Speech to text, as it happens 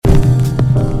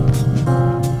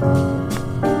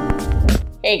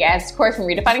Hey guys, it's Corey from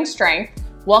Redefining Strength.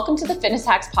 Welcome to the Fitness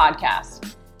Hacks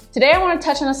Podcast. Today I want to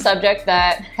touch on a subject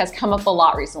that has come up a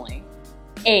lot recently,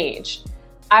 age.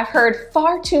 I've heard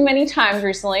far too many times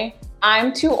recently,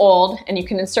 I'm too old, and you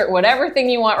can insert whatever thing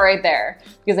you want right there,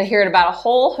 because I hear it about a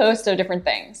whole host of different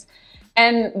things.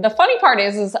 And the funny part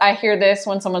is I hear this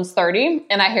when someone's 30,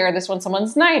 and I hear this when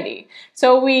someone's 90.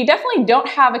 So we definitely don't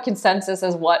have a consensus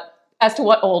as to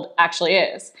what old actually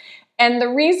is. And the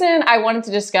reason I wanted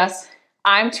to discuss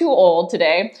I'm too old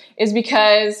today is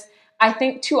because I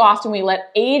think too often we let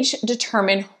age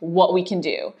determine what we can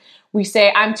do. We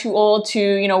say, I'm too old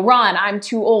to, run. I'm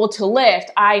too old to lift.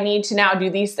 I need to now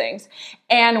do these things.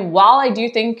 And while I do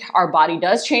think our body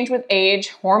does change with age,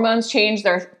 hormones change,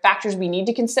 there are factors we need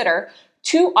to consider,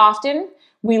 too often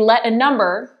we let a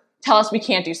number tell us we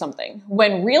can't do something,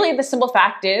 when really the simple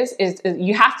fact is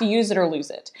you have to use it or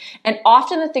lose it. And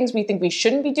often the things we think we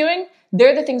shouldn't be doing,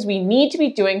 they're the things we need to be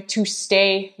doing to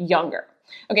stay younger.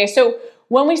 Okay, so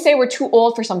when we say we're too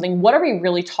old for something, what are we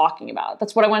really talking about?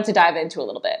 That's what I wanted to dive into a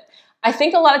little bit. I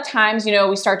think a lot of times,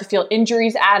 we start to feel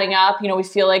injuries adding up. We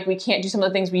feel like we can't do some of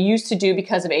the things we used to do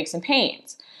because of aches and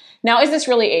pains. Now, is this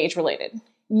really age related?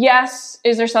 Yes.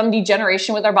 Is there some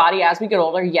degeneration with our body as we get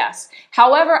older? Yes.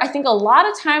 However, I think a lot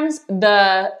of times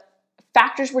the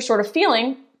factors we're sort of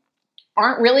feeling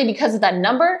aren't really because of that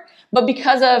number, but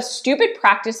because of stupid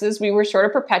practices we were sort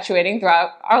of perpetuating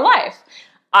throughout our life.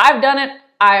 I've done it.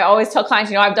 I always tell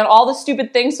clients, I've done all the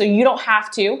stupid things, so you don't have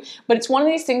to. But it's one of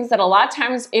these things that a lot of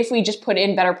times, if we just put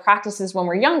in better practices when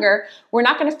we're younger, we're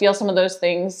not going to feel some of those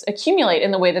things accumulate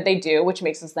in the way that they do, which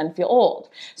makes us then feel old.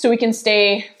 So we can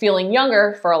stay feeling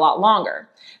younger for a lot longer.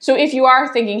 So if you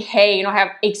are thinking, hey, I have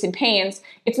aches and pains,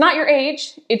 it's not your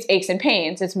age, it's aches and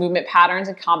pains. It's movement patterns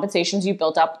and compensations you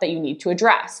built up that you need to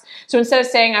address. So instead of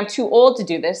saying, I'm too old to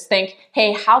do this, think,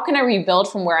 hey, how can I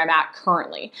rebuild from where I'm at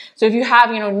currently? So if you have,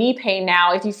 knee pain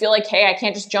now, if you feel like, hey, I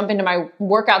can't just jump into my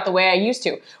workout the way I used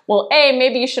to. Well, A,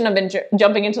 maybe you shouldn't have been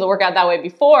jumping into the workout that way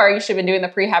before. You should have been doing the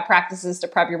prehab practices to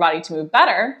prep your body to move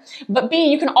better. But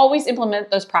B, you can always implement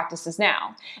those practices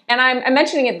now. And I'm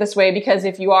mentioning it this way because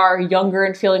if you are younger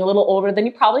and feeling a little older than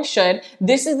you probably should,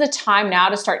 this is the time now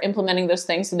to start implementing those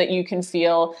things so that you can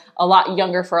feel a lot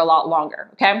younger for a lot longer,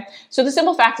 okay? So the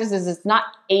simple fact is it's not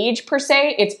age per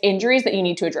se, it's injuries that you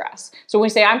need to address. So when we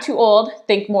say I'm too old,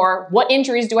 think more, what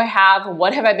injuries do I have?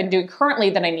 What have I been doing currently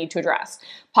that I need to address?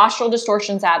 Postural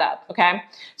distortions add up, okay?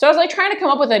 So I was trying to come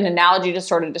up with an analogy to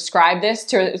sort of describe this,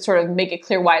 to sort of make it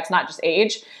clear why it's not just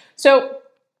age. So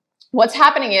what's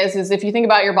happening is if you think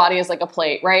about your body as like a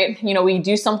plate, right? We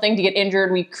do something to get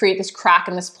injured, we create this crack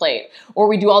in this plate, or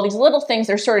we do all these little things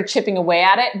that are sort of chipping away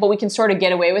at it, but we can sort of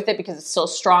get away with it because it's still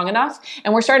strong enough,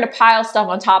 and we're starting to pile stuff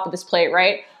on top of this plate,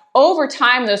 right? Over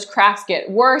time, those cracks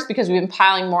get worse because we've been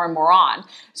piling more and more on.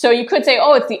 So you could say,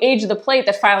 oh, it's the age of the plate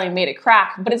that finally made it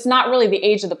crack, but it's not really the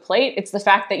age of the plate. It's the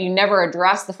fact that you never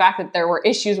addressed the fact that there were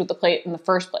issues with the plate in the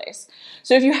first place.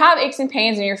 So if you have aches and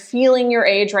pains and you're feeling your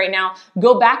age right now,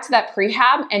 go back to that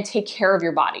prehab and take care of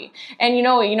your body. And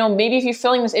maybe if you're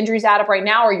feeling those injuries add up right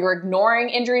now, or you're ignoring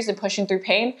injuries and pushing through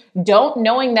pain,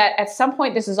 knowing that at some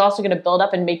point this is also going to build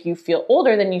up and make you feel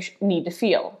older than you need to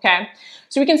feel, okay?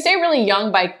 So we can stay really young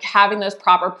by having those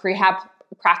proper prehab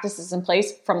practices in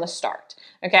place from the start,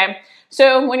 okay?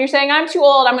 So when you're saying I'm too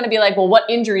old, I'm going to be like, well, what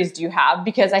injuries do you have?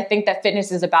 Because I think that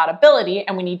fitness is about ability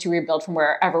and we need to rebuild from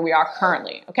wherever we are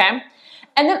currently, okay?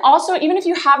 And then also, even if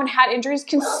you haven't had injuries,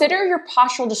 consider your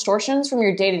postural distortions from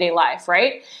your day-to-day life,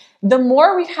 right? The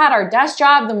more we've had our desk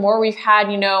job, the more we've had,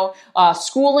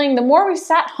 schooling, the more we've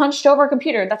sat hunched over a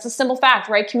computer. That's a simple fact,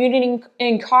 right? Commuting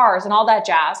in cars and all that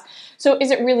jazz. So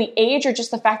is it really age or just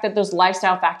the fact that those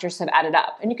lifestyle factors have added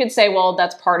up? And you could say, well,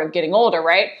 that's part of getting older,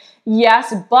 right?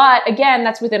 Yes, but again,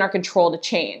 that's within our control to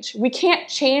change. We can't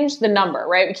change the number,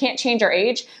 right? We can't change our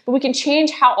age, but we can change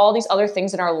how all these other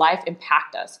things in our life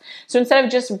impact us. So instead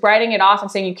of just writing it off and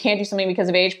saying you can't do something because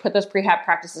of age, put those prehab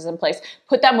practices in place.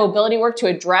 Put that mobility work to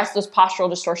address those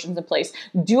postural distortions in place.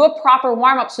 Do a proper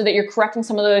warm-up so that you're correcting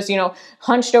some of those,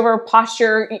 hunched over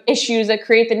posture issues that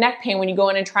create the neck pain when you go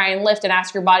in and try and lift and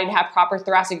ask your body to have proper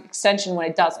thoracic extension when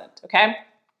it doesn't, okay?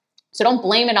 So don't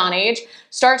blame it on age.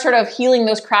 Start sort of healing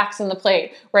those cracks in the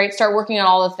plate, right? Start working on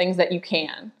all the things that you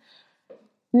can.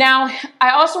 Now,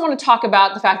 I also want to talk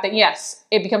about the fact that yes,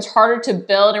 it becomes harder to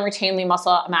build and retain lean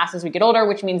muscle mass as we get older,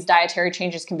 which means dietary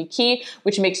changes can be key,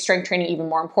 which makes strength training even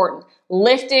more important.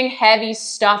 Lifting heavy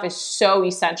stuff is so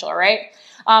essential, right?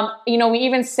 We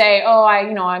even say, oh,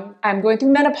 I'm going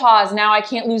through menopause. Now I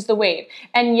can't lose the weight.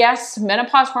 And yes,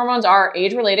 menopause hormones are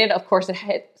age related. Of course, it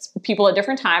hits people at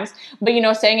different times, but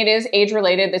saying it is age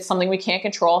related, it's something we can't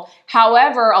control.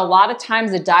 However, a lot of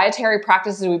times the dietary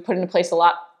practices we put into place a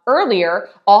lot earlier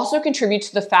also contribute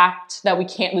to the fact that we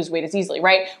can't lose weight as easily,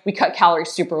 right? We cut calories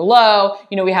super low,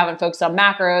 we haven't focused on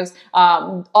macros.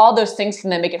 All those things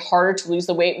can then make it harder to lose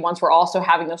the weight once we're also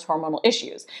having those hormonal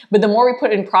issues. But the more we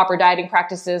put in proper dieting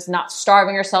practices, not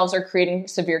starving ourselves or creating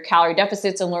severe calorie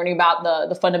deficits and learning about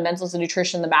the fundamentals of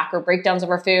nutrition, the macro breakdowns of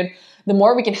our food, the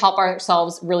more we can help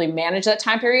ourselves really manage that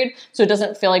time period so it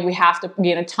doesn't feel like we have to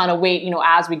gain a ton of weight,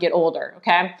 as we get older,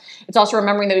 okay? It's also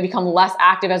remembering that we become less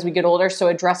active as we get older, so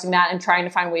addressing that and trying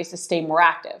to find ways to stay more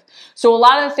active. So a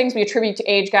lot of the things we attribute to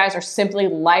age, guys, are simply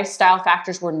lifestyle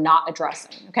factors we're not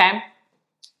addressing, okay?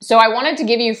 So I wanted to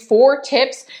give you 4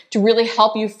 tips to really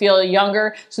help you feel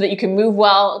younger so that you can move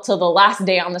well till the last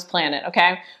day on this planet,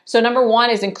 okay? So number 1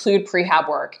 is include prehab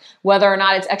work, whether or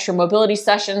not it's extra mobility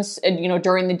sessions,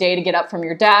 during the day to get up from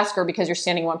your desk or because you're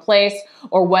standing in one place,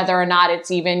 or whether or not it's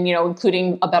even,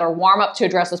 including a better warm-up to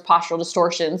address those postural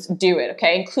distortions, do it,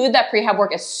 okay? Include that prehab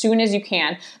work as soon as you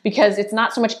can because it's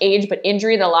not so much age but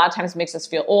injury that a lot of times makes us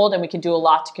feel old, and we can do a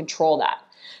lot to control that.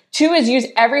 2 is use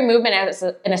every movement as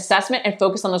an assessment and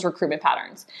focus on those recruitment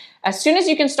patterns. As soon as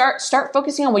you can start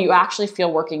focusing on what you actually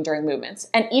feel working during movements.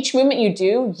 And each movement you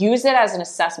do, use it as an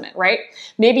assessment, right?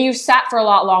 Maybe you've sat for a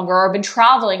lot longer or been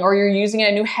traveling, or you're using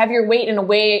a new heavier weight in a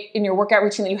way in your workout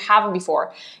routine that you haven't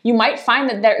before. You might find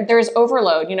that there is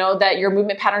overload, that your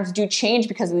movement patterns do change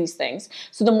because of these things.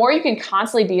 So the more you can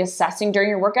constantly be assessing during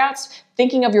your workouts,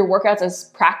 thinking of your workouts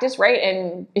as practice, right?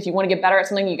 And if you want to get better at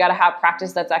something, you got to have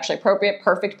practice that's actually appropriate,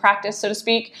 perfect practice, so to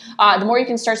speak. The more you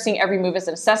can start seeing every move as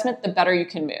an assessment, the better you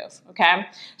can move. Okay.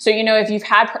 So, if you've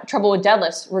had trouble with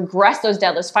deadlifts, regress those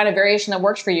deadlifts, find a variation that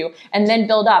works for you, and then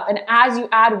build up. And as you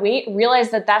add weight,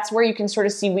 realize that that's where you can sort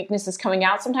of see weaknesses coming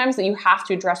out sometimes that you have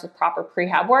to address with proper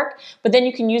prehab work. But then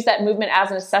you can use that movement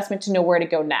as an assessment to know where to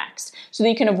go next so that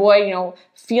you can avoid,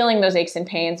 feeling those aches and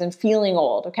pains and feeling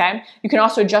old. Okay. You can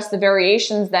also adjust the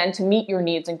variations then to meet your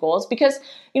needs and goals because,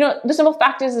 the simple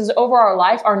fact is over our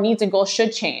life, our needs and goals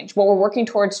should change. What we're working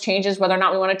towards changes, whether or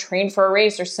not we want to train for a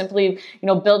race or simply,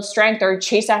 build strength or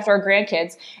chase after our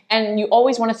grandkids. And you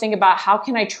always want to think about how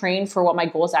can I train for what my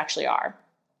goals actually are.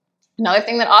 Another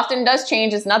thing that often does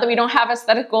change is not that we don't have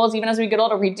aesthetic goals even as we get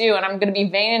older, we do. And I'm going to be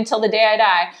vain until the day I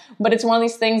die. But it's one of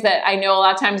these things that I know a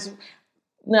lot of times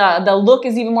the look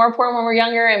is even more important when we're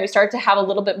younger and we start to have a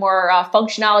little bit more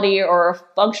functionality or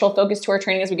functional focus to our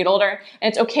training as we get older. And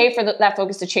it's okay for that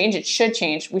focus to change. It should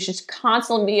change. We should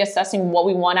constantly be assessing what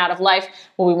we want out of life,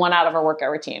 what we want out of our workout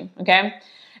routine, okay?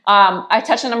 I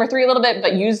touched on number 3 a little bit,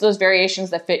 but use those variations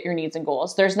that fit your needs and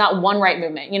goals. There's not one right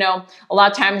movement. A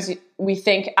lot of times we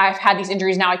think I've had these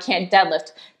injuries, now I can't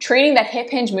deadlift. Training that hip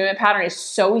hinge movement pattern is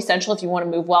so essential if you want to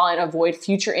move well and avoid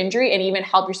future injury and even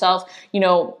help yourself,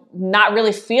 not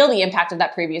really feel the impact of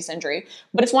that previous injury.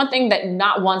 But it's one thing that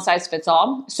not one size fits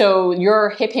all. So your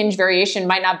hip hinge variation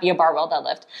might not be a barbell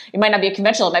deadlift. It might not be a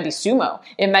conventional, it might be sumo.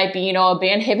 It might be, a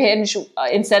band hip hinge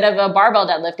instead of a barbell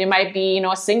deadlift. It might be,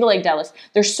 a single leg deadlift.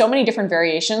 There's so many different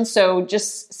variations. So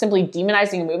just simply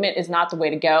demonizing a movement is not the way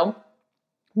to go.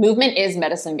 Movement is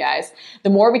medicine, guys. The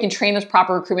more we can train those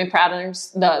proper recruitment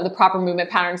patterns, the proper movement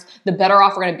patterns, the better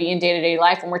off we're going to be in day-to-day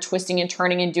life when we're twisting and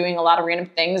turning and doing a lot of random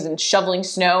things and shoveling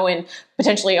snow and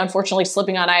potentially, unfortunately,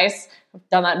 slipping on ice. I've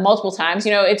done that multiple times.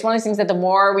 It's one of those things that the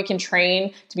more we can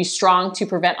train to be strong to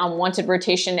prevent unwanted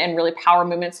rotation and really power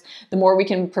movements, the more we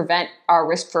can prevent our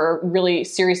risk for really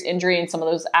serious injury in some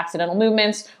of those accidental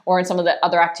movements or in some of the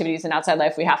other activities in outside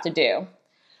life we have to do.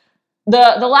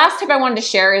 The last tip I wanted to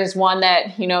share is one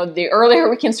that, the earlier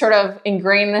we can sort of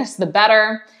ingrain this, the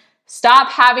better. Stop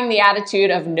having the attitude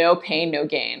of no pain, no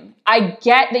gain. I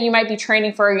get that you might be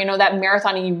training for, that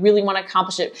marathon and you really want to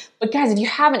accomplish it. But guys, if you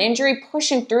have an injury,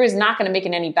 pushing through is not going to make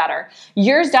it any better.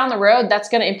 Years down the road, that's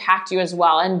going to impact you as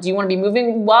well. And do you want to be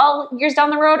moving well years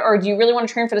down the road? Or do you really want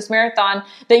to train for this marathon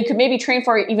that you could maybe train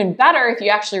for even better if you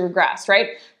actually regress, right?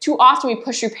 Too often we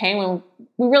push through pain when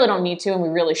we really don't need to and we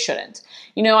really shouldn't.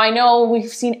 I know we've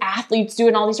seen athletes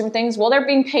doing all these different things. Well, they're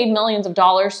being paid millions of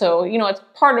dollars. So, it's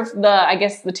part of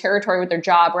the territory with their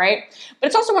job, right? But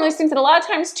it's also one of those things that a lot of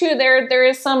times too, there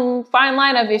is some fine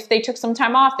line of if they took some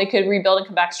time off, they could rebuild and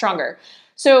come back stronger.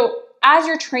 So as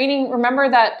you're training, remember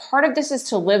that part of this is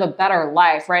to live a better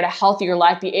life, right? A healthier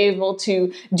life, be able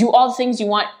to do all the things you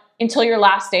want until your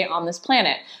last day on this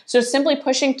planet. So simply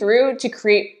pushing through to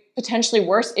create potentially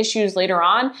worse issues later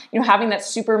on, having that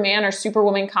Superman or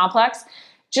Superwoman complex,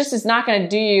 just is not going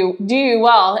to do you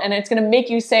well, and it's going to make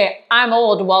you say, I'm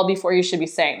old, well before you should be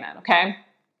saying that, okay?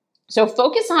 So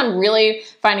focus on really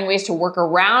finding ways to work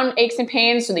around aches and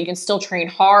pains so that you can still train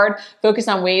hard. Focus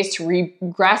on ways to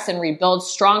regress and rebuild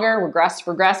stronger.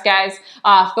 Regress, guys.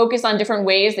 Focus on different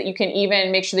ways that you can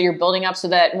even make sure that you're building up so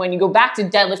that when you go back to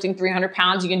deadlifting 300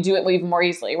 pounds, you can do it even more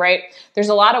easily, right? There's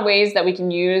a lot of ways that we can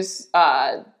use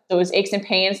those aches and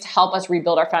pains to help us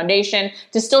rebuild our foundation,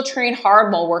 to still train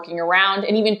hard while working around,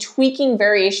 and even tweaking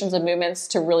variations of movements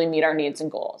to really meet our needs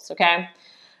and goals, okay?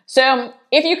 So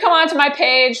if you come onto my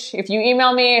page, if you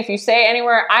email me, if you say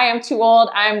anywhere, I am too old,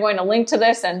 I am going to link to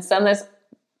this and send this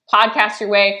podcast your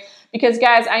way. Because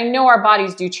guys, I know our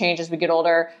bodies do change as we get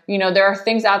older. You know, there are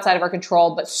things outside of our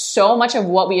control, but so much of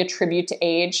what we attribute to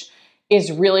age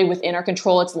is really within our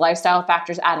control. It's lifestyle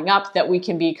factors adding up that we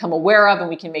can become aware of and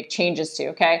we can make changes to,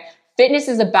 okay? Fitness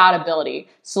is about ability.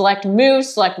 Select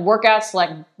moves, select workouts,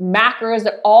 select macros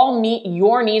that all meet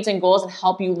your needs and goals and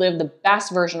help you live the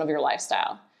best version of your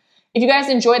lifestyle. If you guys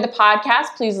enjoyed the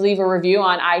podcast, please leave a review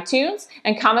on iTunes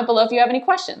and comment below if you have any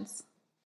questions.